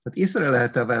Tehát észre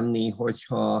lehet-e venni,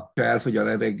 hogyha elfogy a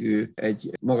levegő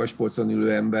egy magas polcon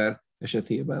ülő ember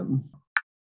esetében?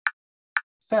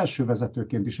 Felső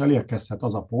vezetőként is elérkezhet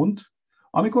az a pont,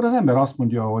 amikor az ember azt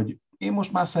mondja, hogy én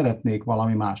most már szeretnék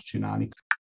valami mást csinálni.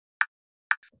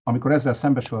 Amikor ezzel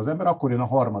szembesül az ember, akkor jön a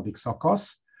harmadik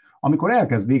szakasz, amikor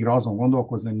elkezd végre azon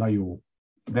gondolkozni, hogy na jó,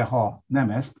 de ha nem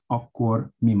ezt, akkor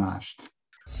mi mást?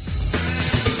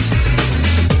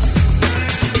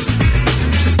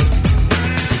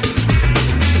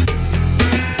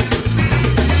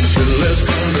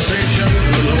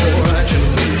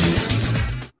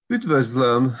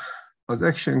 Üdvözlöm az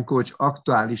Action Coach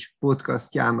aktuális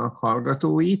podcastjának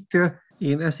hallgatóit.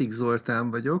 Én Eszik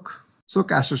Zoltán vagyok.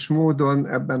 Szokásos módon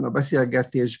ebben a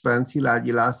beszélgetésben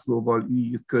Szilágyi Lászlóval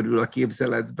üljük körül a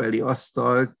képzeletbeli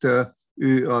asztalt.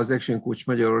 Ő az Action Coach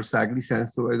Magyarország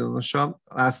licenctulajdonosa,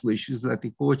 László is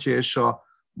üzleti coach, és a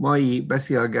mai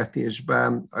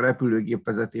beszélgetésben a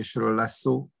repülőgépvezetésről lesz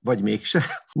szó, vagy mégse.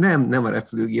 Nem a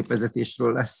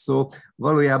repülőgépvezetésről lesz szó.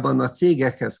 Valójában a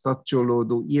cégekhez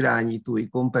kapcsolódó irányítói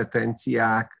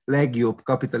kompetenciák legjobb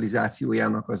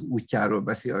kapitalizációjának az útjáról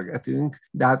beszélgetünk.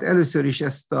 De hát először is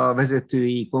ezt a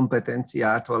vezetői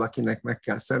kompetenciát valakinek meg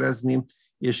kell szerezni,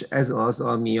 és ez az,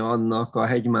 ami annak a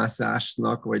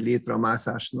hegymászásnak, vagy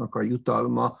létramászásnak a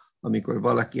jutalma, amikor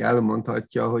valaki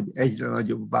elmondhatja, hogy egyre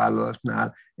nagyobb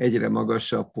vállalatnál, egyre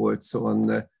magasabb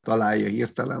polcon találja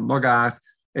hirtelen magát,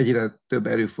 egyre több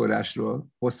erőforrásról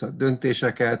hozhat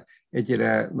döntéseket,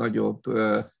 egyre nagyobb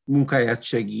munkáját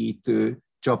segítő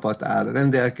csapat áll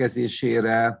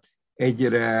rendelkezésére,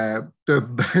 egyre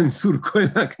többen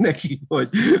szurkolnak neki,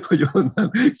 hogy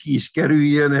onnan ki is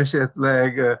kerüljön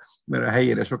esetleg, mert a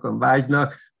helyére sokan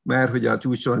vágynak, mert hogy a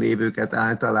csúcson lévőket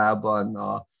általában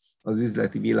az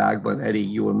üzleti világban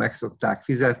elég jól meg szokták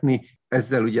fizetni.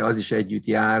 Ezzel ugye az is együtt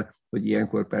jár, hogy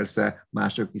ilyenkor persze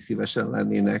mások is szívesen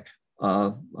lennének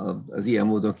az ilyen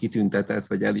módon kitüntetett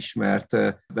vagy elismert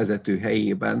vezető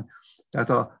helyében. Tehát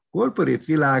a corporate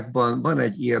világban van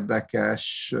egy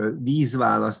érdekes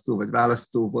vízválasztó vagy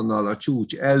választóvonal a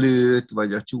csúcs előtt,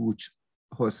 vagy a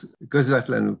csúcshoz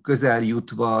közvetlenül közel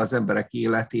jutva az emberek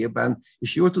életében.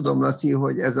 És jól tudom, Laci,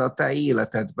 hogy ez a te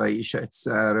életedben is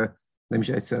nem is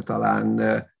egyszer talán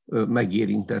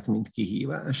megérintett, mint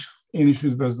kihívás. Én is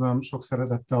üdvözlöm sok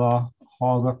szeretettel a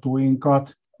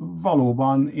hallgatóinkat.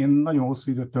 Valóban én nagyon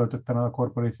hosszú időt töltöttem el a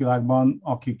corporate világban,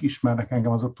 akik ismernek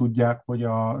engem, azok tudják, hogy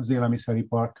az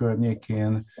élelmiszeripar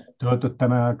környékén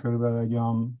töltöttem el körülbelül egy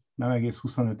olyan nem egész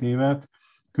 25 évet,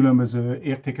 különböző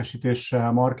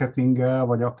értékesítéssel, marketinggel,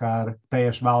 vagy akár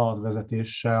teljes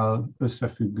vállalatvezetéssel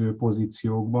összefüggő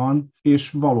pozíciókban,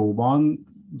 és valóban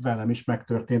velem is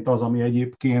megtörtént az, ami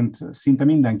egyébként szinte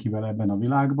mindenkivel ebben a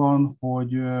világban,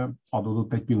 hogy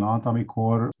adódott egy pillanat,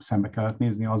 amikor szembe kellett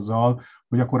nézni azzal,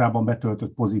 hogy a korábban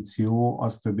betöltött pozíció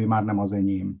az többé már nem az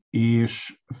enyém.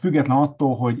 És független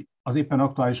attól, hogy az éppen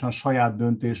aktuálisan saját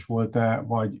döntés volt-e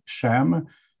vagy sem,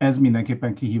 ez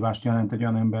mindenképpen kihívást jelent egy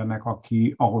olyan embernek,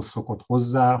 aki ahhoz szokott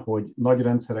hozzá, hogy nagy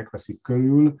rendszerek veszik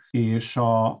körül, és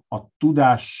a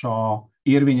tudása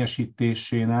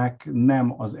érvényesítésének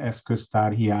nem az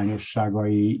eszköztár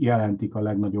hiányosságai jelentik a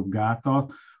legnagyobb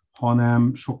gátat,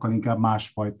 hanem sokkal inkább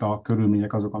másfajta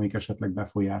körülmények azok, amik esetleg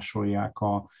befolyásolják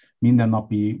a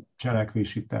mindennapi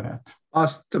cselekvési teret.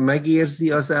 Azt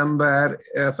megérzi az ember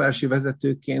felső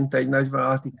vezetőként egy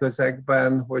nagyvállalati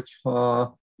közegben,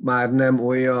 hogyha már nem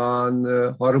olyan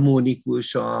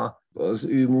harmonikus az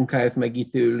ő munkáját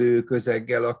megítélő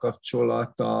közeggel a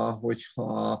kapcsolata,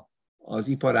 hogyha az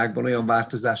iparágban olyan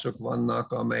változások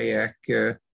vannak, amelyek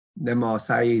nem a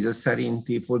szájéze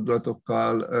szerinti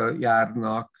fordulatokkal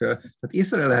járnak. Tehát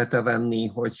észre lehet-e venni,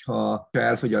 hogyha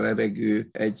elfogy a levegő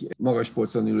egy magas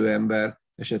polcon ülő ember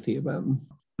esetében?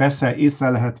 Persze észre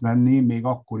lehet venni, még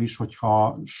akkor is,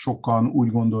 hogyha sokan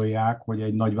úgy gondolják, hogy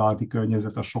egy nagyvállalati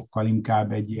környezet a sokkal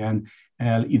inkább egy ilyen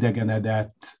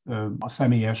elidegenedett, a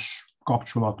személyes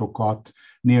kapcsolatokat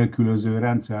nélkülöző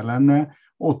rendszer lenne,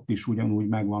 ott is ugyanúgy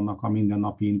megvannak a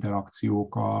mindennapi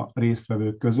interakciók a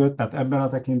résztvevők között, tehát ebben a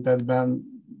tekintetben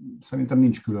szerintem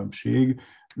nincs különbség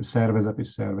szervezet és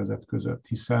szervezet között,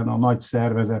 hiszen a nagy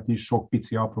szervezet is sok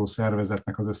pici apró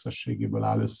szervezetnek az összességéből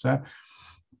áll össze,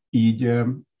 így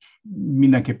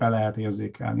mindenképpen lehet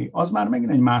érzékelni. Az már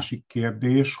megint egy másik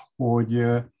kérdés, hogy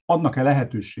adnak-e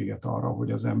lehetőséget arra,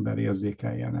 hogy az ember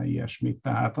érzékeljen-e ilyesmit.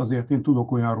 Tehát azért én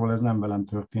tudok olyanról, ez nem velem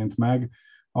történt meg,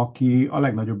 aki a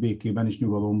legnagyobb békében és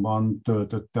nyugalomban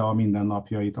töltötte a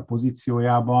mindennapjait a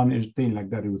pozíciójában, és tényleg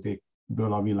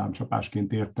derültékből a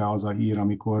villámcsapásként érte az a hír,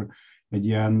 amikor egy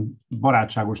ilyen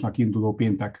barátságosnak induló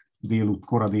péntek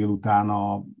kora délután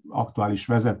a aktuális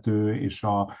vezető és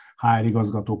a HR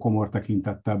igazgató komor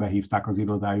tekintettel behívták az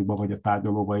irodájukba vagy a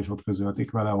tárgyalóba, és ott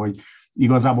közölték vele, hogy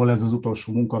igazából ez az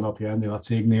utolsó munkanapja ennél a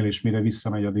cégnél, és mire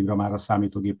visszamegy, addigra már a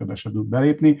számítógépebe se tud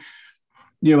belépni.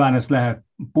 Nyilván ezt lehet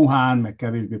puhán, meg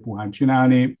kevésbé puhán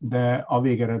csinálni, de a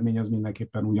végeredmény az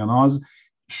mindenképpen ugyanaz.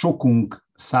 Sokunk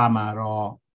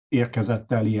számára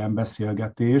érkezett el ilyen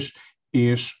beszélgetés,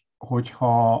 és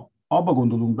hogyha abba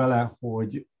gondolunk bele,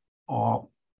 hogy a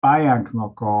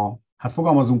pályánknak hát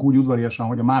fogalmazunk úgy udvariasan,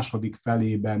 hogy a második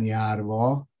felében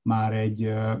járva már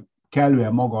egy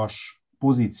kellően magas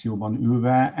pozícióban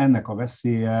ülve, ennek a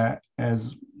veszélye,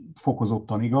 ez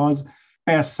fokozottan igaz.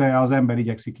 Persze az ember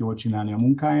igyekszik jól csinálni a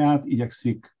munkáját,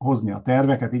 igyekszik hozni a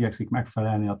terveket, igyekszik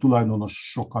megfelelni a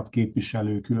tulajdonosokat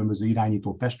képviselő különböző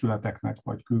irányító testületeknek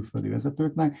vagy külföldi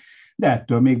vezetőknek, de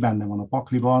ettől még benne van a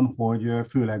pakliban, hogy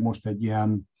főleg most egy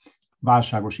ilyen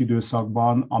válságos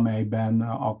időszakban, amelyben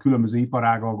a különböző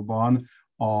iparágakban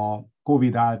a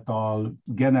COVID által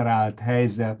generált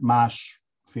helyzet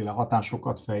másféle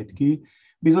hatásokat fejt ki,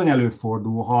 bizony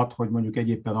előfordulhat, hogy mondjuk egy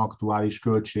éppen aktuális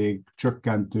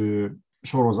költségcsökkentő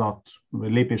sorozat,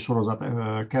 vagy lépéssorozat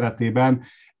keretében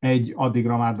egy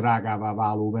addigra már drágává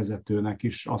váló vezetőnek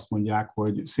is azt mondják,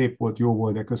 hogy szép volt, jó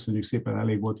volt, de köszönjük szépen,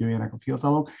 elég volt, jöjjenek a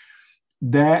fiatalok.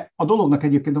 De a dolognak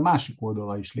egyébként a másik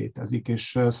oldala is létezik,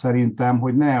 és szerintem,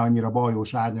 hogy ne annyira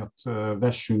bajós árnyat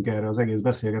vessünk erre az egész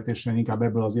beszélgetésre, inkább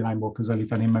ebből az irányból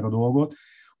közelíteném meg a dolgot,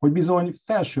 hogy bizony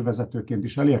felsővezetőként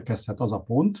is elérkezhet az a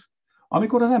pont,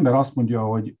 amikor az ember azt mondja,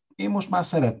 hogy én most már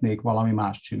szeretnék valami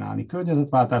más csinálni,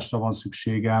 környezetváltásra van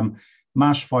szükségem,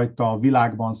 másfajta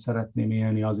világban szeretném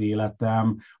élni az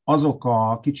életem, azok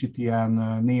a kicsit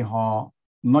ilyen néha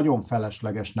nagyon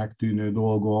feleslegesnek tűnő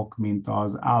dolgok, mint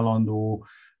az állandó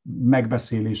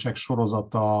megbeszélések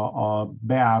sorozata, a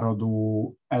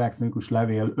beáradó elektronikus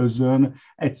levél özön,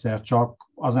 egyszer csak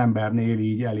az embernél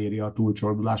így eléri a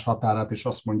túlcsordulás határát, és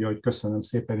azt mondja, hogy köszönöm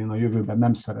szépen, én a jövőben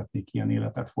nem szeretnék ilyen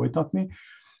életet folytatni.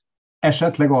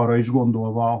 Esetleg arra is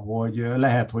gondolva, hogy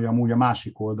lehet, hogy amúgy a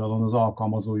másik oldalon, az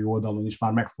alkalmazói oldalon is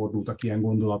már megfordultak ilyen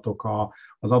gondolatok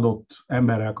az adott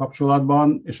emberrel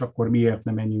kapcsolatban, és akkor miért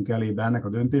nem menjünk elébe ennek a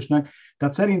döntésnek.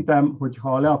 Tehát szerintem,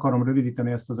 hogyha le akarom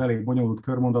rövidíteni ezt az elég bonyolult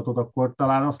körmondatot, akkor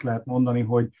talán azt lehet mondani,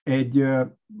 hogy egy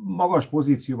magas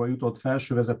pozícióba jutott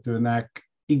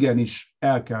felsővezetőnek igenis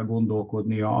el kell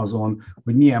gondolkodnia azon,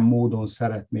 hogy milyen módon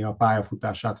szeretné a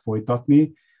pályafutását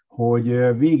folytatni,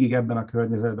 hogy végig ebben a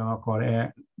környezetben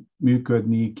akar-e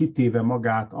működni, kitéve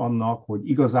magát annak, hogy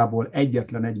igazából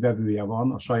egyetlen egy vevője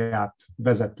van, a saját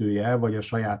vezetője, vagy a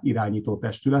saját irányító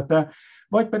testülete,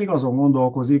 vagy pedig azon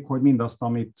gondolkozik, hogy mindazt,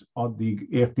 amit addig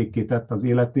értékké tett az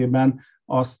életében,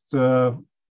 azt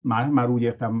már úgy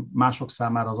értem mások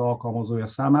számára, az alkalmazója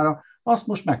számára, azt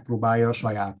most megpróbálja a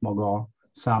saját maga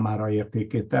számára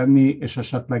értékét tenni, és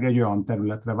esetleg egy olyan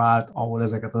területre vált, ahol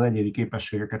ezeket az egyéni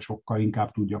képességeket sokkal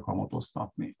inkább tudja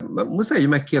kamatoztatni. Muszáj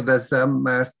megkérdezzem,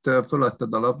 mert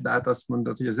feladtad a labdát, azt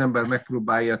mondod, hogy az ember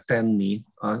megpróbálja tenni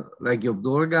a legjobb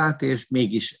dolgát, és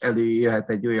mégis előjöhet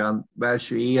egy olyan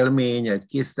belső élmény, egy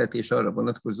késztetés arra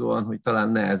vonatkozóan, hogy talán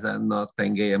nehezen a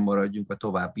tengelyen maradjunk a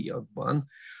továbbiakban.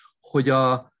 Hogy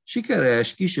a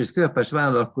sikeres kis és közepes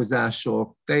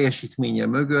vállalkozások teljesítménye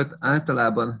mögött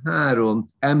általában 3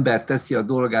 ember teszi a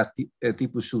dolgát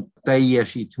típusú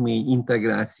teljesítmény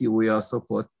integrációja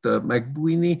szokott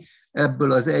megbújni.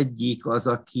 Ebből az egyik az,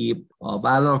 aki a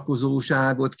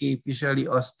vállalkozóságot képviseli,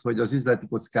 azt, hogy az üzleti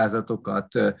kockázatokat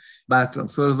bátran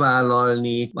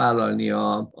vállalni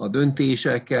a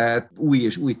döntéseket, új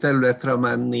és új területre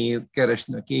menni,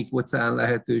 keresni a kék óceán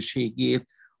lehetőségét.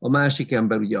 A másik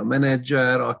ember ugye a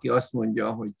menedzser, aki azt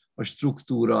mondja, hogy a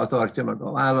struktúra tartja meg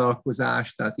a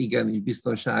vállalkozást, tehát igenis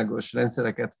biztonságos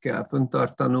rendszereket kell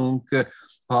fenntartanunk.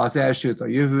 Ha az elsőt a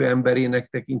jövő emberének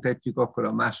tekinthetjük, akkor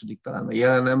a második talán a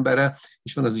jelen embere,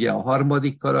 és van az ugye a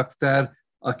harmadik karakter,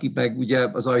 aki meg ugye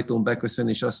az ajtón beköszön,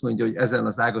 és azt mondja, hogy ezen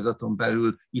az ágazaton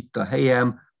belül itt a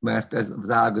helyem, mert ez az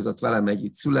ágazat velem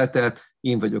együtt született,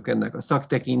 én vagyok ennek a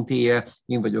szaktekintélye,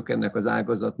 én vagyok ennek az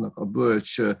ágazatnak a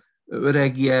bölcs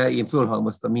öregje, én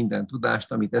fölhalmoztam minden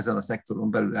tudást, amit ezen a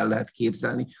szektoron belül el lehet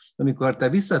képzelni. Amikor te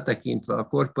visszatekintve a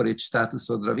corporate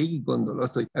státuszodra végig gondolod,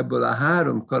 hogy ebből a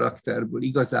 3 karakterből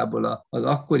igazából az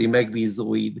akkori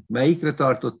megbízóid melyikre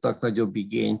tartottak nagyobb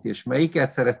igényt, és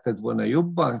melyiket szeretted volna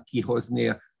jobban kihozni,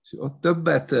 és ott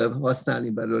többet használni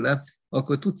belőle,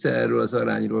 akkor tudsz erről az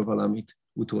arányról valamit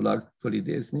utólag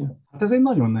fölidézni? Hát ez egy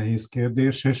nagyon nehéz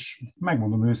kérdés, és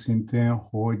megmondom őszintén,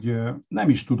 hogy nem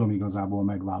is tudom igazából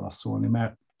megválaszolni,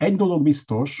 mert egy dolog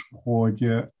biztos, hogy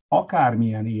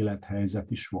akármilyen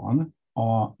élethelyzet is van,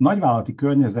 a nagyvállalati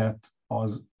környezet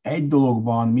az egy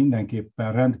dologban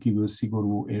mindenképpen rendkívül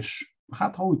szigorú, és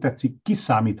hát ha úgy tetszik,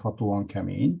 kiszámíthatóan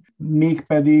kemény,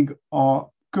 mégpedig a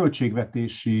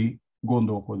költségvetési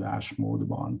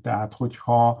gondolkodásmódban. Tehát,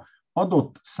 hogyha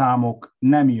adott számok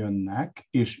nem jönnek,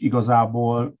 és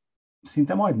igazából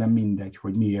szinte majdnem mindegy,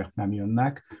 hogy miért nem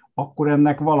jönnek, akkor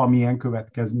ennek valamilyen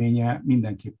következménye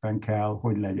mindenképpen kell,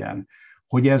 hogy legyen.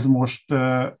 Hogy ez most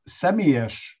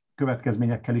személyes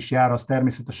következményekkel is jár, az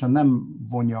természetesen nem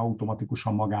vonja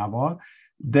automatikusan magával,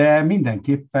 de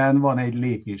mindenképpen van egy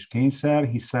lépéskényszer,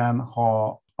 hiszen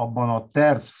ha abban a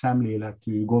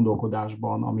tervszemléletű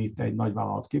gondolkodásban, amit egy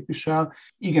nagyvállalat képvisel,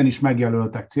 igenis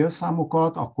megjelöltek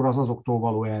célszámokat, akkor az azoktól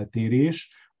való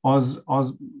eltérés,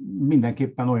 az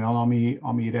mindenképpen olyan,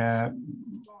 amire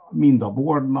mind a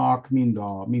boardnak, mind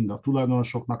a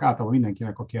tulajdonosoknak, általában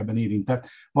mindenkinek, aki ebben érintett,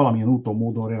 valamilyen úton,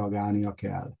 módon reagálnia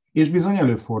kell. És bizony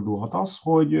előfordulhat az,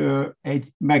 hogy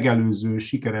egy megelőző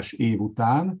sikeres év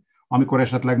után, amikor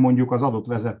esetleg mondjuk az adott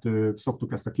vezető,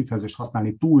 szoktuk ezt a kifejezést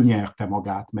használni, túlnyerte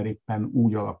magát, mert éppen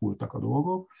úgy alakultak a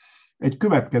dolgok, egy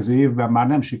következő évben már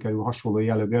nem sikerül hasonló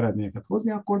jellegű eredményeket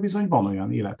hozni, akkor bizony van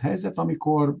olyan élethelyzet,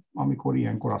 amikor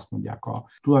ilyenkor azt mondják a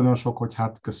tulajdonosok, hogy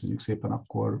hát köszönjük szépen,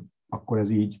 akkor ez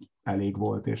így elég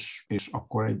volt, és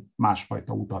akkor egy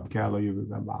másfajta utat kell a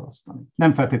jövőben választani.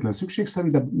 Nem feltétlenül szükségszerű,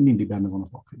 de mindig benne van a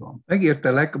pakliban.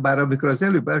 Megértelek, bár amikor az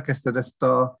előbb elkezdted ezt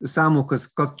a számokhoz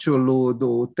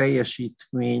kapcsolódó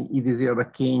teljesítmény, idézőjelben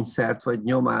kényszert vagy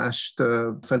nyomást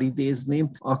felidézni,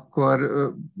 akkor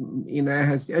én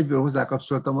ehhez egyből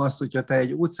hozzákapcsoltam azt, hogyha te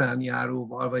egy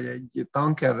óceánjáróval vagy egy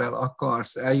tankerrel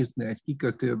akarsz eljutni egy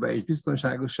kikötőbe, és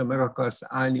biztonságosan meg akarsz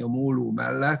állni a móló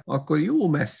mellett, akkor jó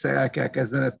messze el kell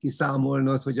kezdened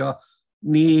kiszámolnod, hogy a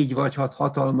 4 vagy 6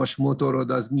 hatalmas motorod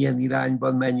az milyen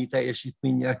irányban, mennyi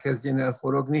teljesítménnyel kezdjen el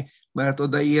forogni, mert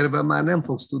odaérve már nem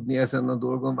fogsz tudni ezen a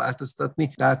dolgon változtatni.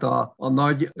 Tehát a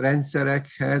nagy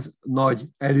rendszerekhez nagy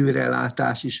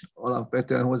előrelátás is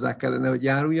alapvetően hozzá kellene, hogy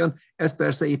járuljon. Ez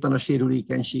persze éppen a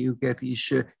sérülékenységüket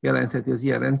is jelentheti az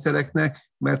ilyen rendszereknek,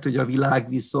 mert hogy a világ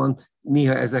viszont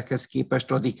néha ezekhez képest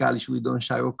radikális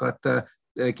újdonságokat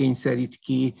kényszerít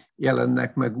ki,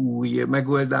 jelennek meg új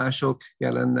megoldások,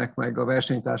 jelennek meg a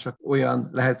versenytársak olyan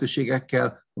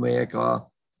lehetőségekkel, amelyek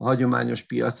a hagyományos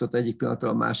piacot egyik pillanatra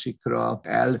a másikra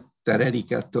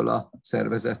elterelik ettől a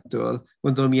szervezettől.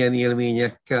 Gondolom, ilyen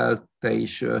élményekkel te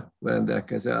is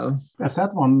rendelkezel. Persze,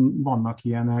 hát vannak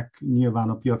ilyenek, nyilván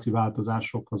a piaci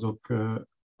változások azok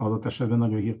adott esetben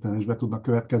nagyon hirtelen is be tudnak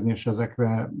következni, és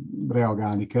ezekre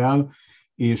reagálni kell.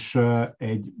 És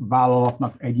egy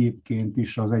vállalatnak egyébként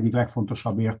is az egyik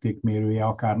legfontosabb értékmérője,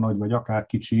 akár nagy vagy akár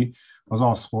kicsi,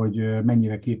 az, hogy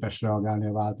mennyire képes reagálni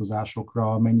a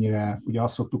változásokra, mennyire, ugye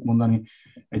azt szoktuk mondani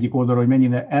egyik oldalról, hogy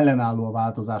mennyire ellenálló a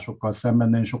változásokkal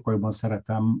szemben, de én sokkal jobban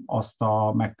szeretem azt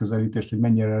a megközelítést, hogy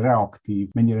mennyire reaktív,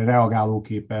 mennyire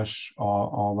reagálóképes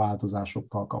a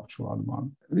változásokkal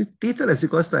kapcsolatban.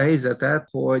 Tételezzük azt a helyzetet,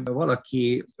 hogy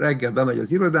valaki reggel bemegy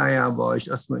az irodájába, és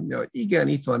azt mondja, hogy igen,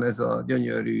 itt van ez a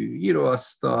gyönyörű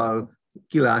íróasztal,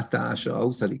 kilátás a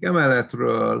 20.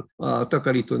 emeletről, a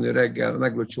takarítónő reggel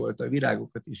meglocsolta a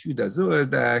virágokat és üde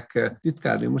zöldek,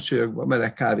 titkárnő mosolyogva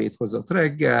meleg kávét hozott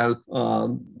reggel,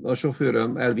 a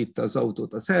sofőröm elvitte az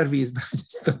autót a szervizbe, hogy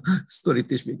ezt a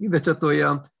sztorit is még ide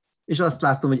csatoljam, és azt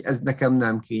látom, hogy ez nekem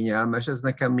nem kényelmes, ez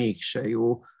nekem mégse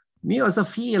jó. Mi az a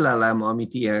félelem,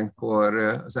 amit ilyenkor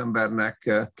az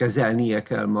embernek kezelnie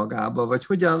kell magába, vagy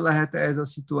hogyan lehet ez a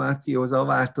szituációhoz a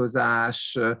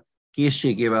változás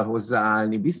készségével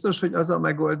hozzáállni? Biztos, hogy az a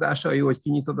megoldása jó, hogy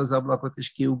kinyitod az ablakot,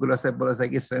 és kiugrasz ebből az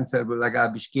egész rendszerből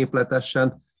legalábbis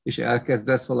képletesen, és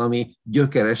elkezdesz valami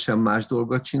gyökeresen más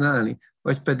dolgot csinálni?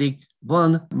 Vagy pedig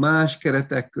van más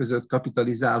keretek között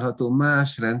kapitalizálható,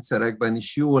 más rendszerekben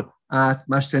is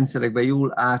más rendszerekben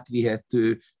jól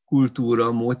átvihető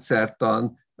kultúra,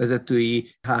 módszertan, vezetői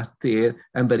háttér,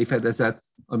 emberi fedezet,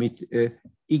 amit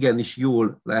igenis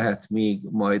jól lehet még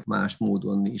majd más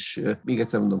módon is, még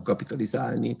egyszer mondom,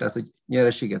 kapitalizálni. Tehát, hogy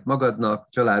nyereséget magadnak,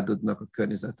 családodnak, a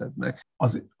környezetednek.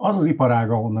 Az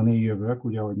iparág, ahonnan én jövök,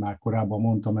 ugye, ahogy már korábban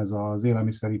mondtam, ez az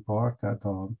élelmiszeripar, tehát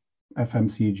a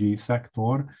FMCG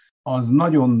szektor, az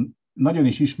nagyon, nagyon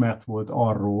is ismert volt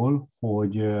arról,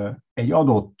 hogy egy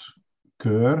adott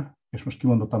kör, és most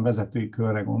kimondottan vezetői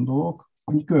körre gondolok,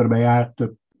 ami körbejár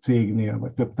több cégnél,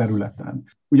 vagy több területen.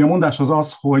 Ugye a mondás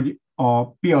az, hogy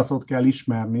a piacot kell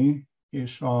ismerni,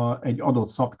 és egy adott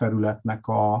szakterületnek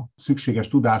a szükséges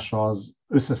tudása az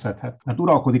összeszedhet. Hát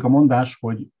uralkodik a mondás,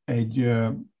 hogy egy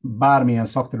bármilyen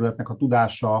szakterületnek a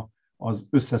tudása az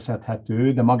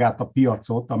összeszedhető, de magát a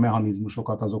piacot, a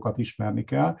mechanizmusokat, azokat ismerni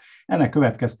kell. Ennek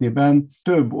következtében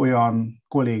több olyan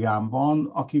kollégám van,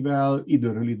 akivel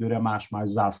időről időre más-más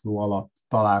zászló alatt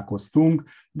találkoztunk,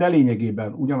 de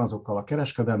lényegében ugyanazokkal a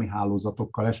kereskedelmi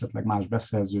hálózatokkal, esetleg más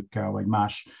beszerzőkkel, vagy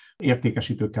más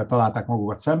értékesítőkkel találták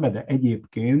magukat szembe, de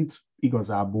egyébként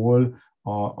igazából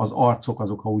az arcok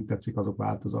azok, ha úgy tetszik, azok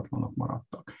változatlanok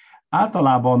maradtak.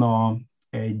 Általában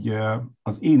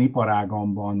az én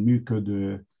iparágamban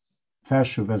működő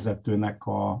felsővezetőnek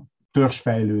a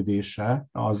törzsfejlődése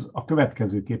az a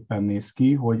következőképpen néz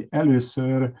ki, hogy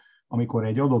először, amikor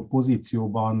egy adott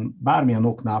pozícióban bármilyen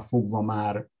oknál fogva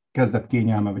már kezdett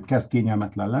kezd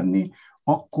kényelmetlen lenni,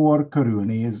 akkor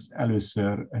körülnéz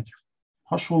először egy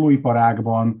hasonló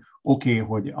iparágban,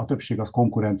 hogy a többség az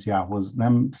konkurenciához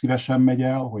nem szívesen megy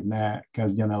el, hogy ne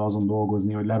kezdjen el azon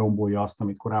dolgozni, hogy lerombolja azt,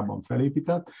 amit korábban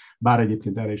felépített, bár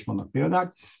egyébként erre is vannak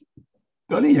példák.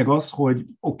 De a lényeg az, hogy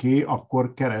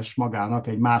akkor keres magának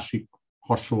egy másik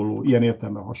hasonló, ilyen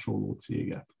értelemben hasonló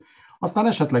céget. Aztán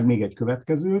esetleg még egy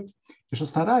következőt, és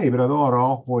aztán ráébred arra,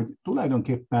 hogy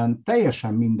tulajdonképpen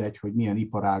teljesen mindegy, hogy milyen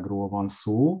iparágról van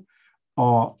szó,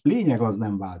 a lényeg az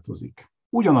nem változik.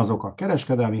 Ugyanazok a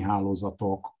kereskedelmi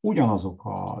hálózatok, ugyanazok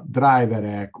a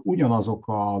driverek, ugyanazok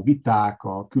a viták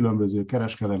a különböző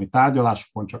kereskedelmi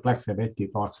tárgyalásokon, csak legfeljebb egy-két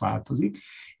arc változik,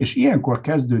 és ilyenkor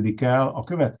kezdődik el a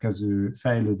következő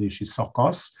fejlődési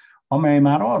szakasz, amely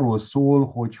már arról szól,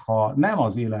 hogy ha nem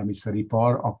az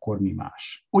élelmiszeripar, akkor mi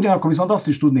más. Ugyanakkor viszont azt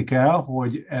is tudni kell,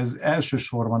 hogy ez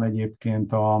elsősorban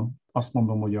egyébként azt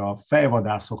mondom, hogy a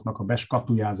fejvadászoknak a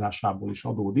beskatujázásából is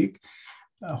adódik,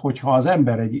 hogyha az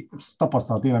ember egy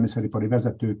tapasztalt élelmiszeripari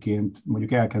vezetőként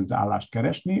mondjuk elkezd állást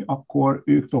keresni, akkor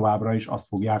ők továbbra is azt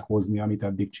fogják hozni, amit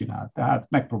eddig csinált. Tehát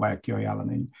megpróbálják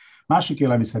kiajánlani egy másik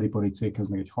élelmiszeripari céghez,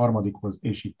 meg egy harmadikhoz,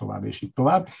 és így tovább, és így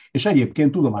tovább. És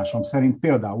egyébként tudomásom szerint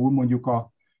például mondjuk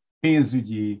a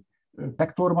pénzügyi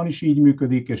szektorban is így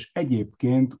működik, és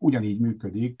egyébként ugyanígy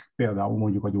működik például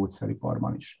mondjuk a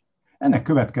gyógyszeriparban is. Ennek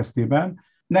következtében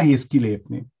nehéz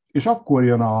kilépni. És akkor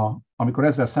jön amikor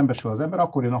ezzel szembesül az ember,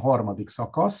 akkor jön a harmadik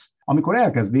szakasz, amikor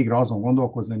elkezd végre azon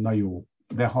gondolkozni, hogy na jó,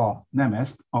 de ha nem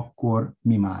ezt, akkor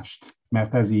mi mást?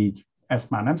 Mert ez így, ezt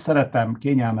már nem szeretem,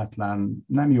 kényelmetlen,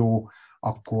 nem jó,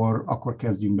 akkor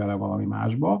kezdjünk bele valami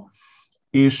másba.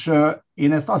 És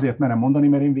én ezt azért merem mondani,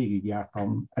 mert én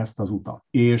végigjártam ezt az utat.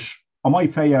 És a mai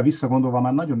fejjel visszagondolva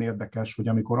már nagyon érdekes, hogy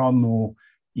amikor annó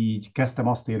így kezdtem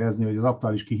azt érezni, hogy az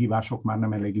aktuális kihívások már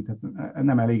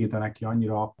nem elégítenek ki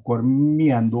annyira, akkor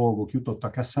milyen dolgok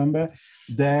jutottak eszembe,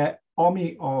 de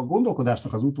ami a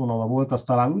gondolkodásnak az útvonala volt, azt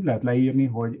talán úgy lehet leírni,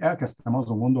 hogy elkezdtem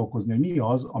azon gondolkozni, hogy mi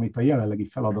az, amit a jelenlegi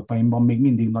feladataimban még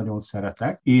mindig nagyon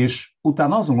szeretek, és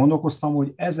utána azon gondolkoztam,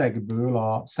 hogy ezekből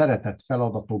a szeretett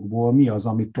feladatokból mi az,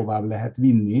 amit tovább lehet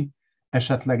vinni,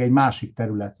 esetleg egy másik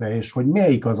területre, és hogy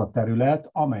melyik az a terület,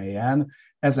 amelyen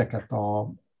ezeket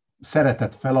a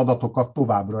szeretett feladatokat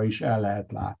továbbra is el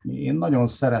lehet látni. Én nagyon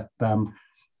szerettem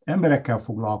emberekkel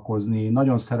foglalkozni,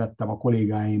 nagyon szerettem a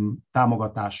kollégáim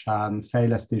támogatásán,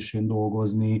 fejlesztésén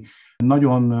dolgozni.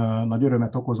 Nagyon nagy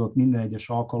örömet okozott minden egyes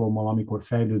alkalommal, amikor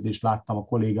fejlődést láttam a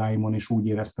kollégáimon, és úgy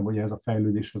éreztem, hogy ez a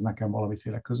fejlődéshez nekem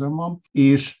valamiféle közöm van.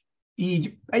 És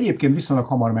így egyébként viszonylag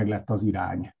hamar meglett az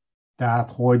irány. Tehát,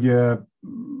 hogy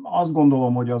azt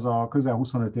gondolom, hogy az a közel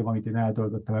 25 év, amit én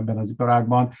eltöltöttem ebben az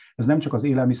iparágban, ez nem csak az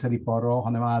élelmiszeriparral,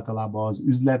 hanem általában az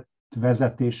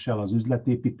üzletvezetéssel, az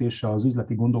üzletépítéssel, az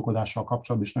üzleti gondolkodással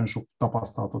kapcsolatban is nagyon sok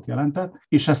tapasztalatot jelentett,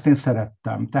 és ezt én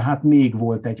szerettem. Tehát még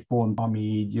volt egy pont, ami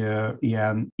így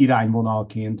ilyen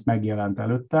irányvonalként megjelent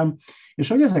előttem, és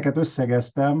hogy ezeket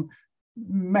összegeztem,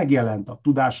 megjelent a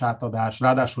tudásátadás,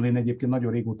 ráadásul én egyébként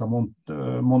nagyon régóta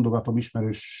mondogatom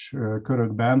ismerős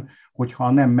körökben,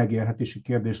 hogyha nem megélhetési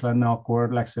kérdés lenne, akkor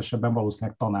legszívesebben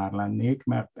valószínűleg tanár lennék,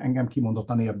 mert engem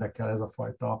kimondottan érdekel ez a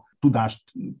fajta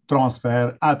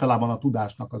tudástranszfer, általában a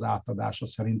tudásnak az átadása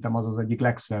szerintem az az egyik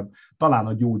legszebb, talán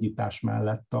a gyógyítás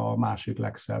mellett a másik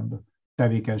legszebb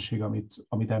tevékenység,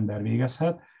 amit ember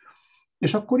végezhet.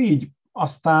 És akkor így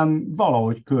aztán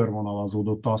valahogy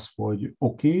körvonalazódott az, hogy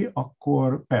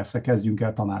akkor persze kezdjünk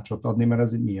el tanácsot adni, mert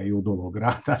ez egy milyen jó dolog.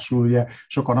 Ráadásul ugye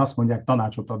sokan azt mondják,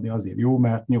 tanácsot adni azért jó,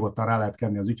 mert nyugodtan rá lehet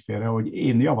kenni az ügyfélre, hogy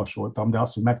én javasoltam, de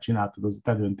azt, hogy megcsináltad, az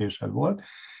te döntésed volt,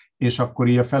 és akkor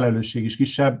így a felelősség is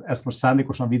kisebb. Ezt most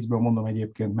szándékosan viccből mondom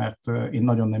egyébként, mert én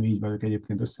nagyon nem így vagyok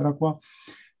egyébként összerakva,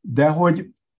 de hogy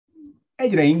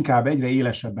egyre inkább, egyre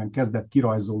élesebben kezdett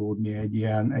kirajzolódni egy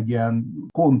ilyen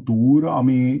kontúr,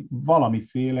 ami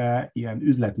valamiféle ilyen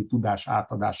üzleti tudás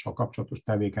átadással kapcsolatos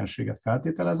tevékenységet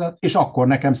feltételezett, és akkor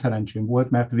nekem szerencsém volt,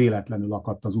 mert véletlenül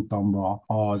akadt az utamba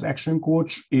az Action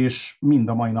Coach, és mind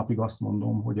a mai napig azt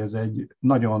mondom, hogy ez egy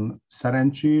nagyon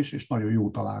szerencsés és nagyon jó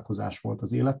találkozás volt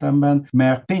az életemben,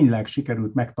 mert tényleg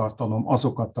sikerült megtartanom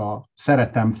azokat a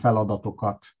szeretem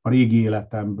feladatokat a régi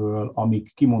életemből,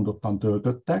 amik kimondottan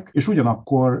töltöttek, és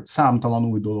ugyanakkor számtalan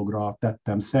új dologra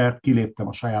tettem szert, kiléptem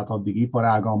a saját addigi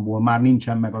iparágamból, már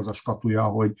nincsen meg az a skatuja,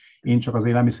 hogy én csak az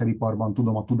élelmiszeriparban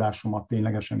tudom a tudásomat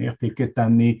ténylegesen értékét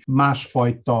tenni,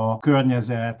 másfajta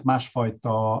környezet,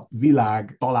 másfajta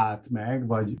világ talált meg,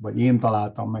 vagy én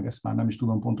találtam meg, ezt már nem is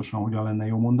tudom pontosan, hogyan lenne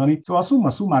jó mondani. Szóval summa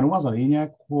summarum az a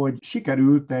lényeg, hogy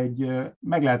sikerült egy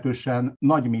meglehetősen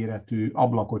nagyméretű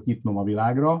ablakot nyitnom a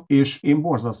világra, és én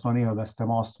borzasztóan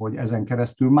élveztem azt, hogy ezen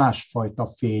keresztül másfajta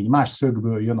fény, más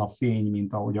szögből jön a fény,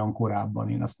 mint ahogyan korábban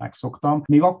én ezt megszoktam.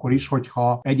 Még akkor is,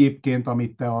 hogyha egyébként,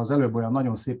 amit te az előbb olyan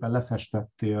nagyon szépen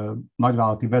lefestettél,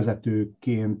 nagyvállalati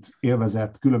vezetőként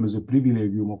élvezett különböző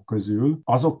privilégiumok közül,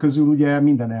 azok közül ugye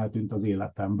minden eltűnt az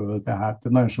életemből, tehát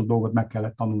nagyon sok dolgot meg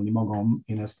kellett tanulni magam,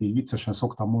 én ezt így viccesen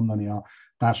szoktam mondani a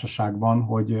társaságban,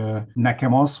 hogy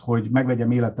nekem az, hogy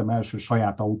megvegyem életem első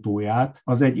saját autóját,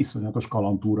 az egy iszonyatos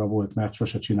kalandtúra volt, mert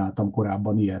sose csináltam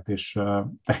korábban ilyet, és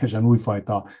teljesen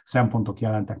újfajta szempontok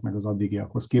jelentek meg az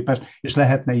addigiakhoz képest, és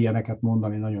lehetne ilyeneket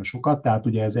mondani nagyon sokat, tehát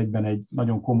ugye ez egyben egy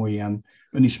nagyon komoly ilyen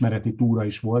önismereti túra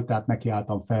is volt, tehát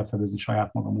nekiálltam felfedezni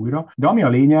saját magam újra. De ami a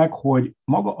lényeg, hogy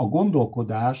maga a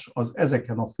gondolkodás az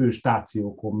ezeken a fő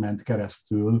stációkon ment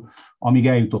keresztül, amíg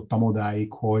eljutottam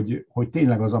odáig, hogy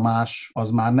tényleg az a más, az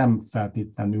már nem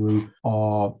feltétlenül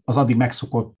az addig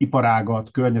megszokott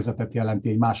iparágat, környezetet jelenti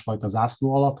egy másfajta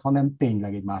zászló alatt, hanem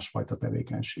tényleg egy másfajta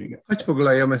tevékenységet. Hogy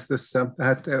foglaljam ezt össze?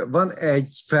 Tehát van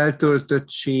egy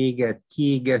feltöltöttség, egy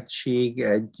kiégettség,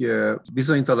 egy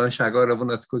bizonytalanság arra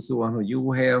vonatkozóan, hogy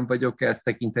jó helyen vagyok, ezt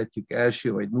tekinthetjük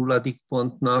első vagy nulladik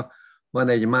pontnak. Van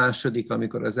egy második,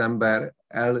 amikor az ember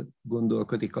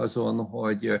elgondolkodik azon,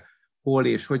 hogy hol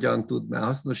és hogyan tudná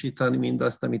hasznosítani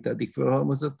mindazt, amit eddig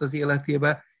felhalmozott az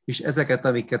életébe, és ezeket,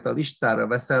 amiket a listára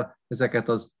veszel, ezeket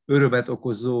az örömet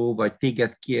okozó, vagy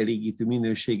téged kielégítő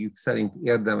minőségük szerint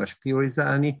érdemes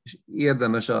priorizálni, és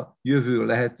érdemes a jövő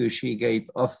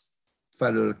lehetőségeit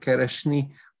afelől keresni,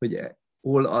 hogy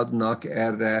hol adnak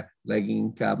erre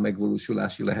leginkább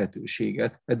megvalósulási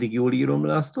lehetőséget. Eddig jól írom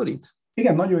le a sztorit?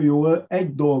 Igen, nagyon jól.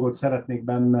 Egy dolgot szeretnék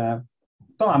benne,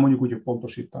 talán mondjuk úgy, hogy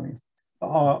pontosítani.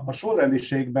 A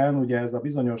sorrendiségben ugye ez a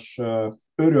bizonyos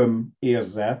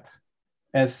örömérzet,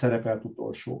 ez szerepelt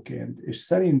utolsóként. És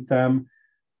szerintem,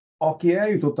 aki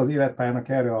eljutott az életpályának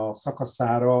erre a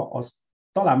szakaszára, az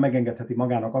talán megengedheti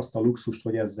magának azt a luxust,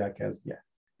 hogy ezzel kezdje.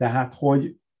 Tehát,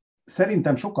 hogy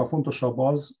szerintem sokkal fontosabb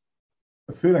az,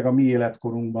 főleg a mi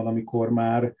életkorunkban, amikor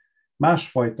már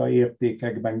másfajta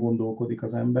értékekben gondolkodik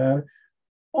az ember,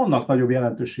 annak nagyobb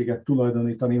jelentőséget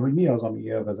tulajdonítani, hogy mi az, ami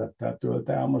élvezettel tölt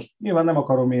el. Most nyilván nem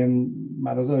akarom, én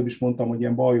már az előbb is mondtam, hogy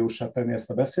ilyen baljóssá tenni ezt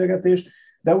a beszélgetést,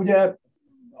 de ugye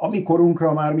a mi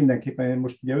korunkra már mindenképpen, én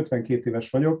most ugye 52 éves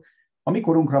vagyok, a mi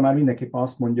korunkra már mindenképpen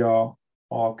azt mondja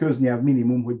a köznyelv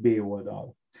minimum, hogy B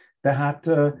oldal. Tehát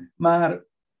már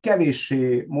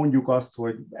kevéssé mondjuk azt,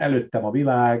 hogy előttem a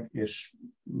világ, és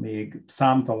még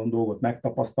számtalan dolgot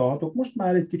megtapasztalhatok. Most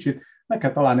már egy kicsit meg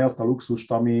kell találni azt a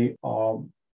luxust, ami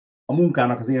a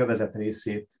munkának az élvezet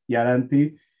részét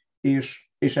jelenti, és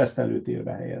ezt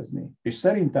előtérbe helyezni. És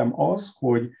szerintem az,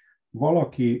 hogy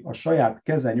valaki a saját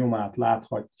keze nyomát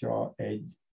láthatja egy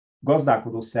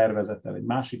gazdálkodó szervezettel, egy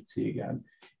másik cégen,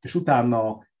 és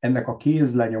utána ennek a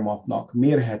kézlenyomatnak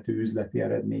mérhető üzleti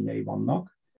eredményei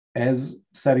vannak, ez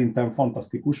szerintem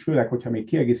fantasztikus, főleg, hogyha még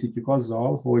kiegészítjük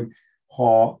azzal, hogy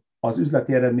ha az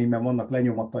üzleti eredményben vannak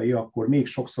lenyomatai, akkor még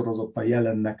sokszorozottan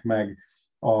jelennek meg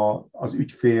az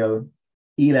ügyfél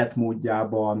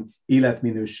életmódjában,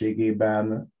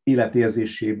 életminőségében,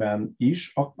 életérzésében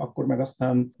is, akkor meg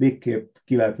aztán végképp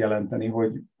ki lehet jelenteni,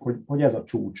 hogy ez a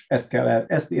csúcs,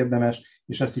 ezt érdemes,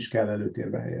 és ezt is kell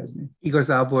előtérbe helyezni.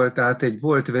 Igazából tehát egy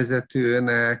volt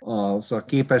vezetőnek az a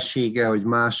képessége, hogy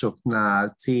másoknál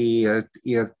célt,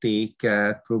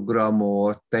 értéket,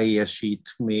 programot,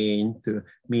 teljesítményt,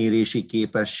 mérési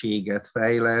képességet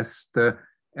fejleszt,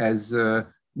 ez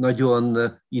nagyon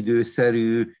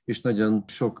időszerű és nagyon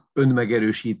sok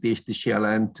önmegerősítést is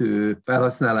jelentő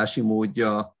felhasználási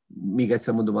módja, még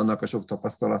egyszer mondom, annak a sok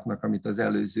tapasztalatnak, amit az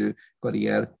előző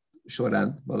karrier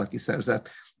során valaki szerzett.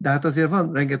 De hát azért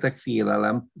van rengeteg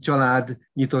félelem. Család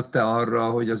nyitott-e arra,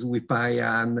 hogy az új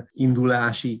pályán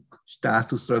indulási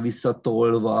státuszra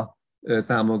visszatolva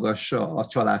támogassa a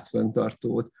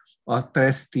családfenntartót. A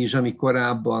presztízs, ami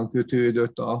korábban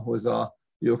kötődött ahhoz a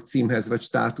jogcímhez vagy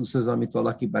státuszhoz, amit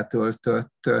valaki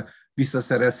betöltött,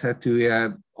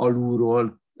 visszaszerezhető-e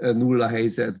alulról, nulla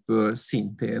helyzetből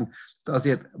szintén.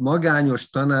 Azért magányos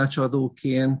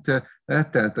tanácsadóként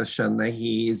rettenetesen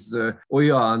nehéz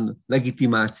olyan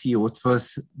legitimációt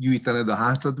felgyűjtened a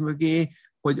hátad mögé,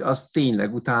 hogy az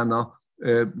tényleg utána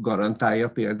garantálja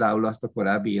például azt a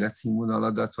korábbi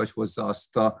életszínvonaladat, vagy hozza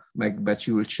azt a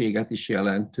megbecsültséget is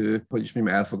jelentő,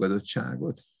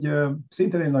 elfogadottságot.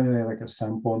 Szintén egy nagyon érdekes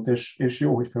szempont, és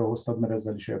jó, hogy felhoztad, mert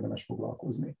ezzel is érdemes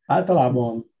foglalkozni.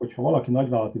 Általában, hogyha valaki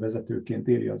nagyvállalati vezetőként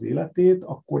éli az életét,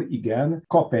 akkor igen,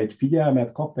 kap egy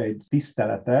figyelmet, kap egy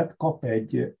tiszteletet, kap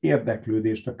egy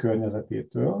érdeklődést a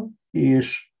környezetétől,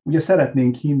 és ugye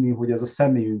szeretnénk hinni, hogy ez a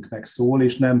személyünknek szól,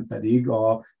 és nem pedig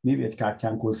a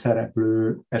névjegykártyánkon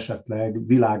szereplő, esetleg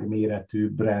világméretű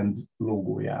brand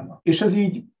logójának. És ez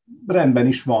így rendben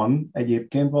is van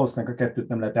egyébként, valószínűleg a kettőt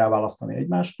nem lehet elválasztani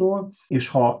egymástól, és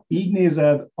ha így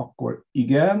nézed, akkor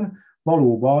igen,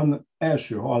 valóban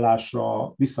első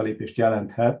hallásra visszalépést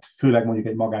jelenthet, főleg mondjuk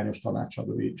egy magányos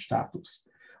tanácsadói státusz.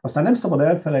 Aztán nem szabad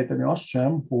elfelejteni azt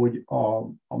sem, hogy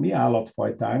a mi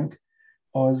állatfajtánk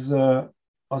az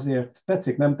azért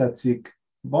tetszik, nem tetszik,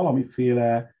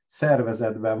 valamiféle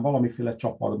szervezetben, valamiféle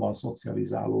csapatban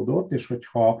szocializálódott, és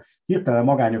hogyha hirtelen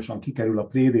magányosan kikerül a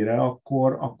prédére,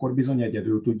 akkor bizony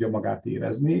egyedül tudja magát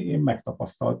érezni. Én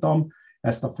megtapasztaltam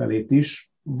ezt a felét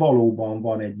is. Valóban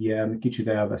van egy ilyen kicsit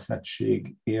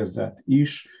elveszettség érzet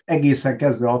is. Egészen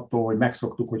kezdve attól, hogy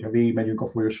megszoktuk, hogyha végigmegyünk a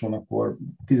folyosón, akkor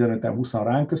 15-en 20-an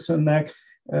ránk köszönnek,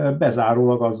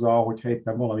 bezárólag azzal, hogyha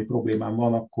éppen valami problémám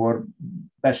van, akkor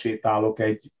besétálok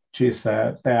egy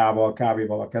csésze teával,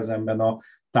 kávéval a kezemben a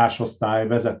társosztály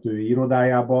vezetői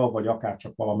irodájába, vagy akár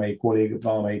csak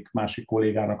valamelyik másik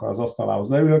kollégának az asztalához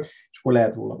leülök, és akkor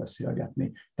lehet róla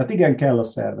beszélgetni. Tehát igen, kell a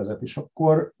szervezet, és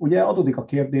akkor ugye adódik a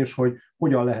kérdés, hogy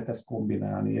hogyan lehet ezt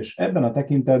kombinálni. És ebben a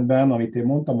tekintetben, amit én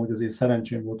mondtam, hogy az én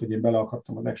szerencsém volt, hogy én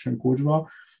beleakadtam az Action Coachba,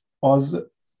 az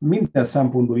minden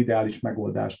szempontból ideális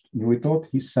megoldást nyújtott,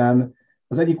 hiszen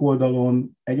az egyik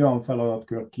oldalon egy olyan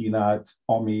feladatkört kínált,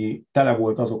 ami tele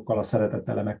volt azokkal a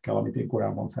szeretetelemekkel, amit én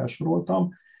korábban felsoroltam.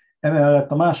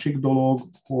 Emellett a másik dolog,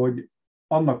 hogy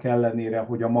annak ellenére,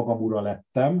 hogy a magam ura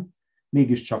lettem,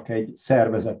 mégiscsak egy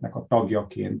szervezetnek a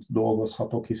tagjaként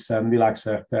dolgozhatok, hiszen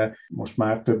világszerte most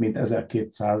már több mint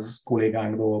 1200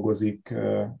 kollégánk dolgozik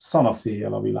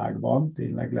szanaszéjjel a világban,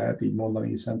 tényleg lehet így mondani,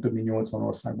 hiszen több mint 80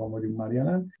 országban vagyunk már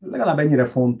jelen. Legalább ennyire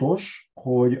fontos,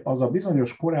 hogy az a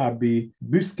bizonyos korábbi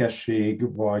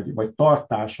büszkeség vagy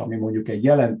tartás, ami mondjuk egy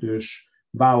jelentős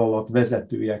vállalat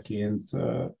vezetőjeként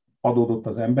adódott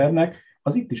az embernek,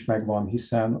 az itt is megvan,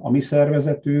 hiszen a mi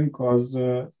szervezetünk az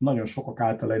nagyon sokak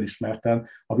által elismerten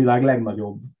a világ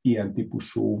legnagyobb ilyen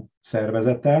típusú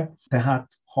szervezete. Tehát,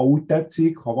 ha úgy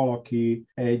tetszik, ha valaki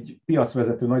egy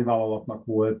piacvezető nagyvállalatnak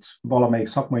volt valamelyik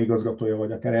szakmai igazgatója,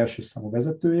 vagy akár első számú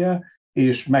vezetője,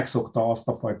 és megszokta azt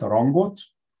a fajta rangot,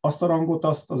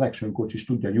 azt az Action Coach is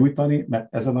tudja nyújtani,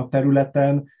 mert ezen a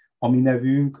területen a mi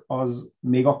nevünk az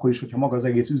még akkor is, hogyha maga az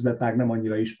egész üzletág nem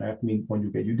annyira ismert, mint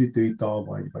mondjuk egy üdítőital,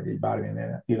 vagy egy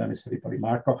bármilyen élelmiszeripari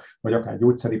márka, vagy akár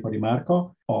gyógyszeripari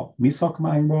márka. A mi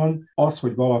szakmánkban az,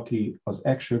 hogy valaki az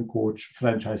Action Coach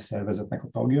franchise szervezetnek a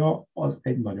tagja, az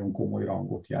egy nagyon komoly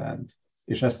rangot jelent.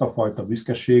 És ezt a fajta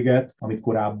büszkeséget, amit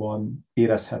korábban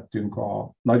érezhettünk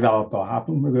a nagyvállalattal a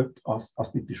hátunk mögött,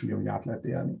 azt itt is ugyanúgy át lehet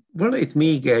élni. Van itt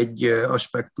még egy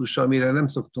aspektus, amire nem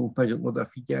szoktunk nagyon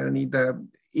odafigyelni, de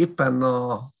éppen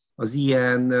az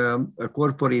ilyen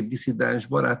corporate disszidens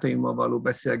barátaimmal való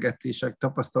beszélgetések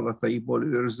tapasztalataiból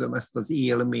őrzöm ezt az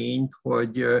élményt,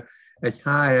 hogy egy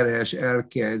HRS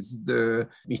elkezd,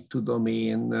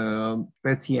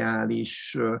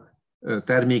 speciális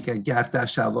termékek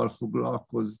gyártásával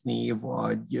foglalkozni,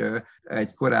 vagy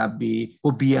egy korábbi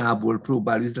hobbiából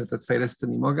próbál üzletet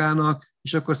fejleszteni magának,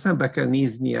 és akkor szembe kell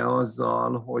néznie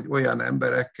azzal, hogy olyan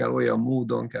emberekkel, olyan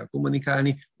módon kell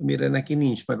kommunikálni, amire neki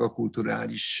nincs meg a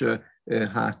kulturális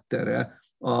háttere.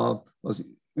 Az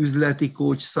üzleti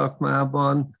coach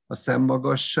szakmában a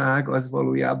szemmagasság az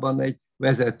valójában egy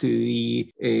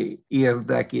vezetői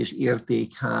érdek és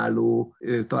értékháló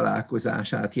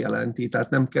találkozását jelenti. Tehát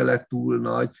nem kellett túl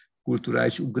nagy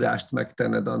kulturális ugrást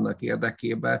megtenned annak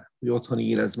érdekében, hogy otthon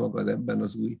érezd magad ebben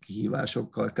az új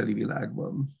kihívásokkal teli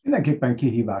világban. Mindenképpen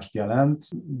kihívást jelent,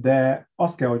 de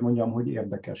azt kell, hogy mondjam, hogy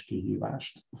érdekes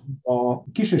kihívást. A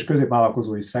kis- és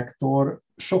középvállalkozói szektor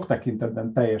sok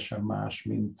tekintetben teljesen más,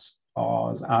 mint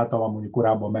az általam mondjuk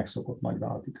korábban megszokott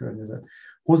nagyvállalati környezet.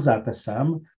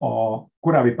 Hozzáteszem, a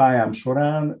korábbi pályám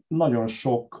során nagyon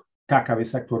sok KKV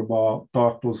szektorba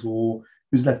tartozó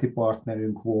üzleti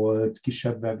partnerünk volt,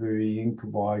 kisebb vevőink,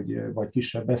 vagy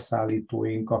kisebb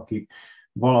beszállítóink, akik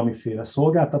valamiféle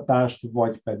szolgáltatást,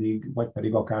 vagy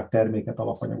pedig akár terméket,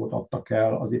 alapanyagot adtak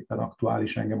el az éppen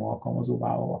aktuális engem alkalmazó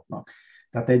vállalatnak.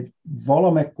 Tehát egy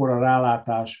valamekkora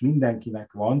rálátás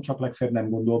mindenkinek van, csak legfeljebb nem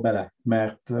gondol bele,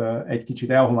 mert egy kicsit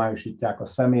elhomályosítják a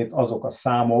szemét azok a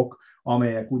számok,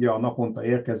 amelyek ugye a naponta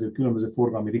érkező különböző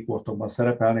forgalmi riportokban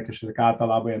szerepelnek, és ezek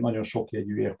általában ilyen nagyon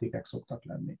sokjegyű értékek szoktak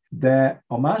lenni. De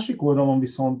a másik oldalon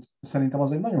viszont szerintem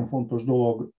az egy nagyon fontos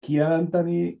dolog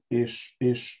kijelenteni,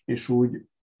 és úgy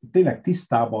tényleg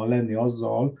tisztában lenni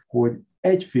azzal, hogy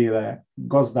egyféle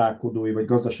gazdálkodói vagy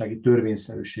gazdasági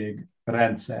törvényszerűség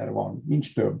rendszer van,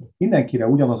 nincs több. Mindenkire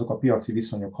ugyanazok a piaci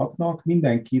viszonyok hatnak,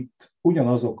 mindenkit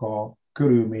ugyanazok a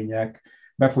körülmények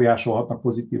befolyásolhatnak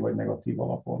pozitív vagy negatív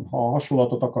alapon. Ha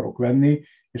hasonlatot akarok venni,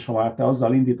 és ha már te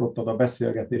azzal indítottad a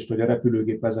beszélgetést, hogy a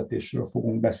repülőgép vezetésről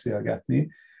fogunk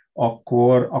beszélgetni,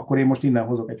 akkor én most innen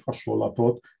hozok egy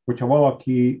hasonlatot, hogyha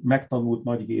valaki megtanult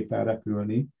nagy gépen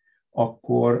repülni,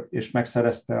 és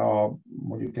megszerezte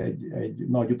mondjuk egy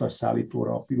nagy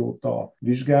utasszállítóra a pilóta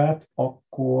vizsgát,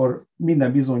 akkor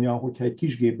minden bizonnyal, hogyha egy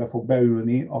kis gépbe fog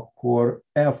beülni, akkor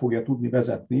el fogja tudni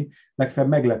vezetni,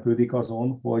 legfeljebb meglepődik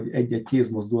azon, hogy egy-egy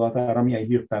kézmozdulatára milyen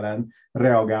hirtelen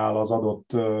reagál az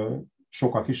adott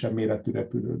sokkal kisebb méretű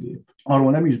repülőgép.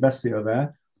 Arról nem is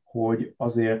beszélve, hogy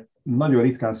azért nagyon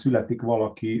ritkán születik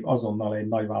valaki azonnal egy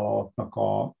nagyvállalatnak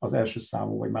az első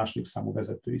számú vagy második számú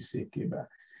vezetői székébe.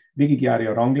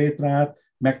 Végigjárja a ranglétrát,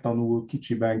 megtanul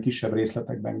kicsiben, kisebb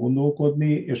részletekben gondolkodni,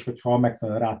 és hogyha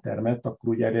megfelelően rátermett, akkor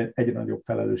ugye egyre nagyobb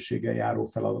felelősséggel járó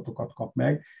feladatokat kap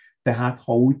meg. Tehát,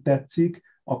 ha úgy tetszik,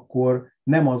 akkor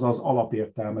nem az az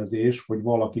alapértelmezés, hogy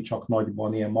valaki csak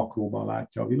nagyban, ilyen makróban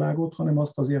látja a világot, hanem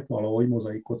azt azért valahogy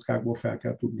mozaik kockákból fel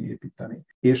kell tudni építeni.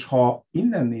 És ha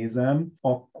innen nézem,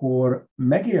 akkor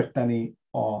megérteni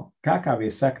a KKV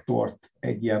szektort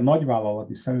egy ilyen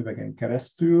nagyvállalati szemüvegen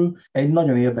keresztül egy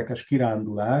nagyon érdekes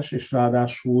kirándulás, és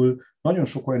ráadásul nagyon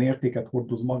sok olyan értéket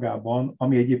hordoz magában,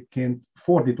 ami egyébként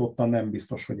fordítottan nem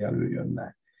biztos, hogy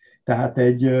előjönne. Tehát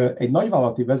egy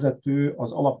nagyvállalati vezető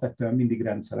az alapvetően mindig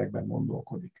rendszerekben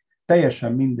gondolkodik.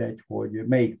 Teljesen mindegy, hogy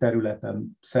melyik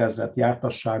területen szerzett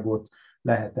jártasságot,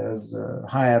 lehet ez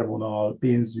HR vonal,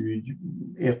 pénzügy,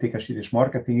 értékesítés,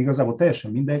 marketing, igazából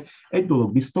teljesen mindegy. Egy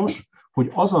dolog biztos,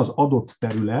 hogy az az adott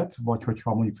terület, vagy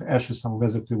hogyha mondjuk első számú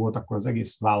vezető volt, akkor az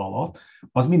egész vállalat,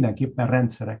 az mindenképpen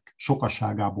rendszerek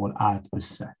sokaságából állt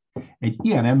össze. Egy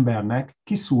ilyen embernek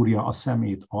kiszúrja a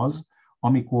szemét az,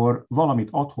 amikor valamit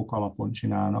ad-hoc alapon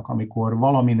csinálnak, amikor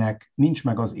valaminek nincs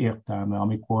meg az értelme,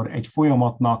 amikor egy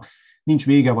folyamatnak nincs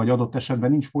vége, vagy adott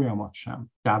esetben nincs folyamat sem.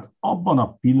 Tehát abban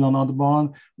a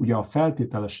pillanatban ugye a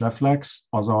feltételes reflex,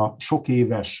 az a sok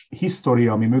éves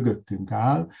hisztória, ami mögöttünk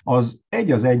áll, az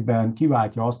egy az egyben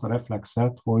kiváltja azt a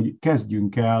reflexet, hogy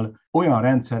kezdjünk el olyan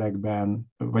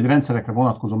rendszerekben, vagy rendszerekre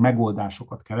vonatkozó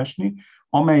megoldásokat keresni,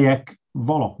 amelyek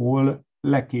valahol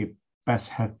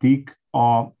leképezhetik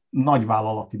a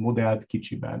nagyvállalati modellt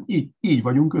kicsiben. Így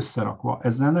vagyunk összerakva,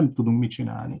 ezzel nem tudunk mit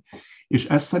csinálni. És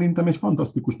ez szerintem egy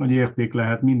fantasztikus nagy érték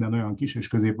lehet minden olyan kis és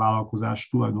középvállalkozás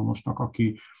tulajdonosnak,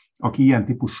 aki ilyen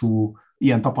típusú,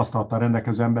 ilyen tapasztalattal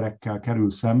rendelkező emberekkel kerül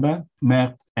szembe,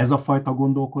 mert ez a fajta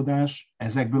gondolkodás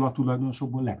ezekből a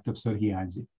tulajdonosokból legtöbbször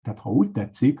hiányzik. Tehát ha úgy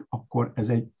tetszik, akkor ez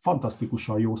egy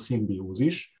fantasztikusan jó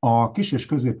szimbiózis. A kis és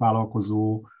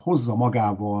középvállalkozó hozza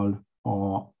magával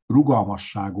a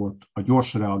rugalmasságot, a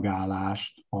gyors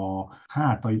reagálást, a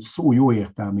szó jó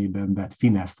értelmében vett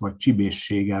fineszt vagy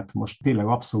csibészséget, most tényleg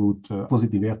abszolút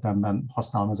pozitív értelemben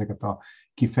használom ezeket a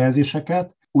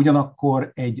kifejezéseket,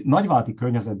 ugyanakkor egy nagyvállalati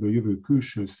környezetből jövő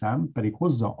külső szem pedig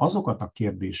hozza azokat a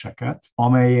kérdéseket,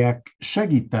 amelyek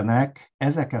segítenek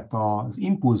ezeket az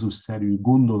impulzusszerű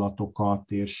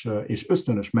gondolatokat és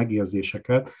ösztönös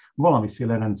megérzéseket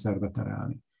valamiféle rendszerbe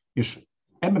terelni. És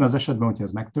ebben az esetben, hogyha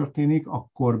ez megtörténik,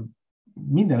 akkor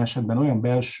minden esetben olyan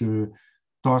belső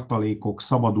tartalékok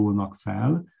szabadulnak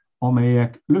fel,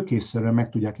 amelyek lökésszerűen meg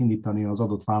tudják indítani az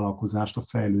adott vállalkozást a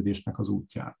fejlődésnek az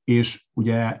útján. És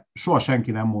ugye soha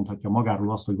senki nem mondhatja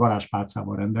magáról azt, hogy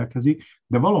varázspálcával rendelkezik,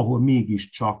 de valahol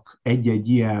mégiscsak egy-egy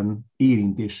ilyen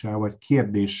érintéssel vagy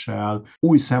kérdéssel,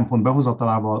 új szempont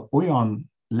behozatalával olyan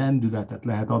lendületet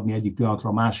lehet adni egyik pillanatra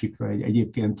a másikra, egy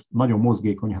egyébként nagyon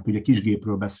mozgékony, hát ugye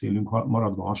kisgépről beszélünk,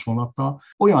 maradva hasonlattal,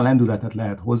 olyan lendületet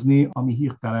lehet hozni, ami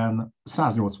hirtelen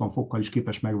 180 fokkal is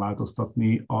képes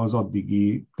megváltoztatni az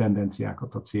addigi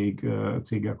tendenciákat a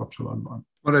céggel kapcsolatban.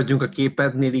 Maradjunk a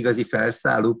képednél, igazi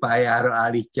felszállópályára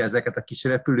állítja ezeket a kis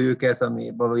repülőket, ami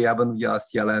valójában ugye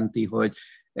azt jelenti, hogy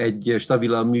egy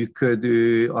stabilan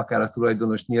működő, akár a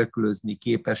tulajdonos nélkülözni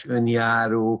képes,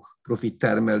 önjáró,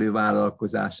 profittermelő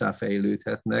vállalkozássá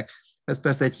fejlődhetnek. Ez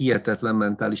persze egy hihetetlen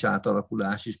mentális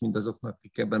átalakulás is mindazoknak,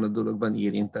 akik ebben a dologban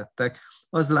érintettek.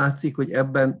 Az látszik, hogy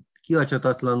ebben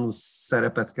kihagyhatatlanul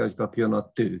szerepet kell, hogy kapjon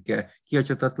a tőke,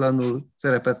 kihagyhatatlanul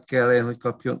szerepet kell, hogy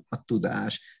kapjon a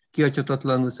tudás,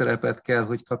 kihagyhatatlanul szerepet kell,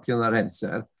 hogy kapjon a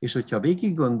rendszer. És hogyha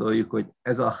végig gondoljuk, hogy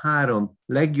ez a három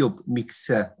legjobb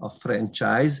mixe a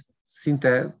franchise,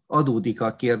 szinte adódik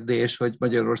a kérdés, hogy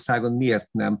Magyarországon miért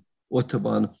nem ott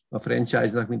van a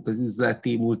franchise-nak, mint az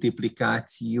üzleti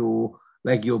multiplikáció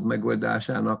legjobb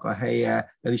megoldásának a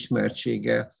helye,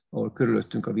 elismertsége, ahol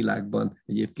körülöttünk a világban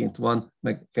egyébként van,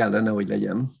 meg kellene, hogy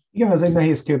legyen. Igen, ez egy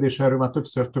nehéz kérdés, erről már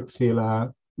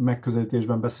többféle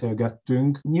megközelítésben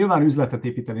beszélgettünk. Nyilván üzletet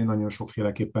építeni nagyon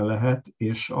sokféleképpen lehet,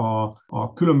 és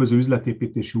a különböző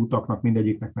üzletépítési utaknak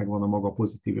mindegyiknek megvan a maga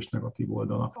pozitív és negatív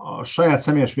oldala. A saját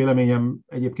személyes véleményem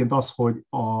egyébként az, hogy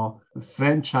a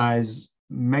franchise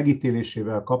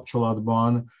megítélésével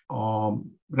kapcsolatban a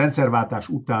rendszerváltás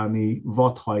utáni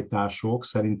vadhajtások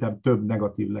szerintem több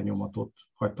negatív lenyomatot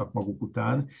hagytak maguk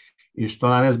után, és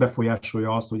talán ez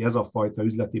befolyásolja azt, hogy ez a fajta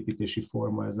üzletépítési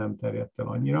forma ez nem terjedt el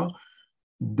annyira,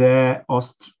 de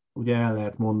azt ugye el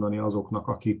lehet mondani azoknak,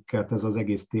 akiket ez az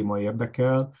egész téma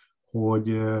érdekel,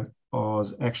 hogy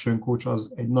az Action Coach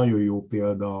az egy nagyon jó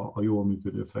példa a jól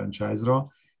működő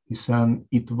franchise-ra, hiszen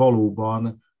itt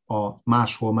valóban a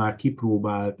máshol már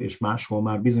kipróbált és máshol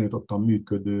már bizonyítottan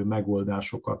működő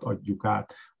megoldásokat adjuk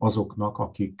át azoknak,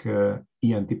 akik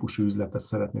ilyen típusú üzletet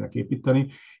szeretnének építeni.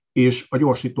 És a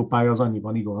gyorsítópálya az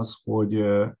annyiban igaz, hogy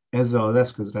ezzel az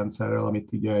eszközrendszerrel,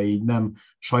 amit ugye így nem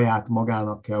saját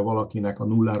magának kell valakinek a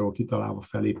nulláról kitalálva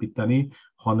felépíteni,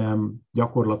 hanem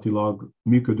gyakorlatilag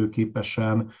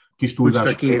működőképesen,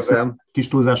 kis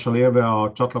túlzással élve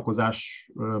a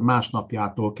csatlakozás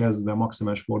másnapjától kezdve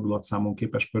maximális fordulatszámon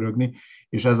képes pörögni,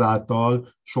 és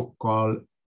ezáltal sokkal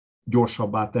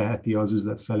gyorsabbá teheti az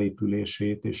üzlet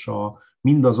felépülését, és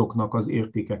mindazoknak az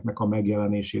értékeknek a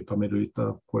megjelenését, amiről itt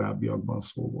a korábbiakban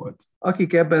szó volt.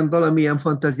 Akik ebben valamilyen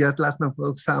fantáziát látnak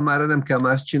maguk számára, nem kell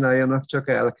más csináljanak, csak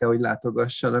el kell, hogy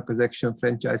látogassanak az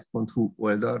actionfranchise.hu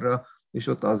oldalra, és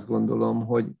ott azt gondolom,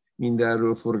 hogy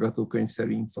mindenről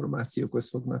forgatókönyvszerű információkhoz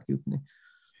fognak jutni.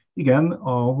 Igen,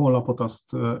 a honlapot azt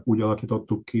úgy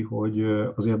alakítottuk ki, hogy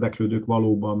az érdeklődők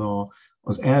valóban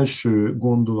az első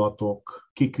gondolatok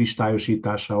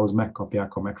kikristályosításához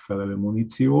megkapják a megfelelő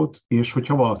muníciót, és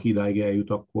hogyha valaki idáig eljut,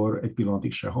 akkor egy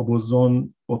pillanatig se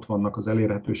habozzon, ott vannak az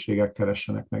elérhetőségek,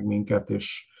 keressenek meg minket,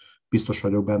 és biztos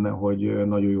vagyok benne, hogy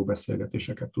nagyon jó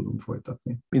beszélgetéseket tudunk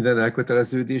folytatni. Minden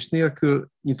elköteleződés nélkül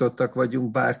nyitottak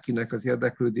vagyunk bárkinek az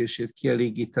érdeklődését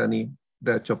kielégíteni,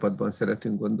 de csapatban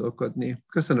szeretünk gondolkodni.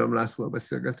 Köszönöm, László, a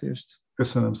beszélgetést.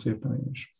 Köszönöm szépen én is.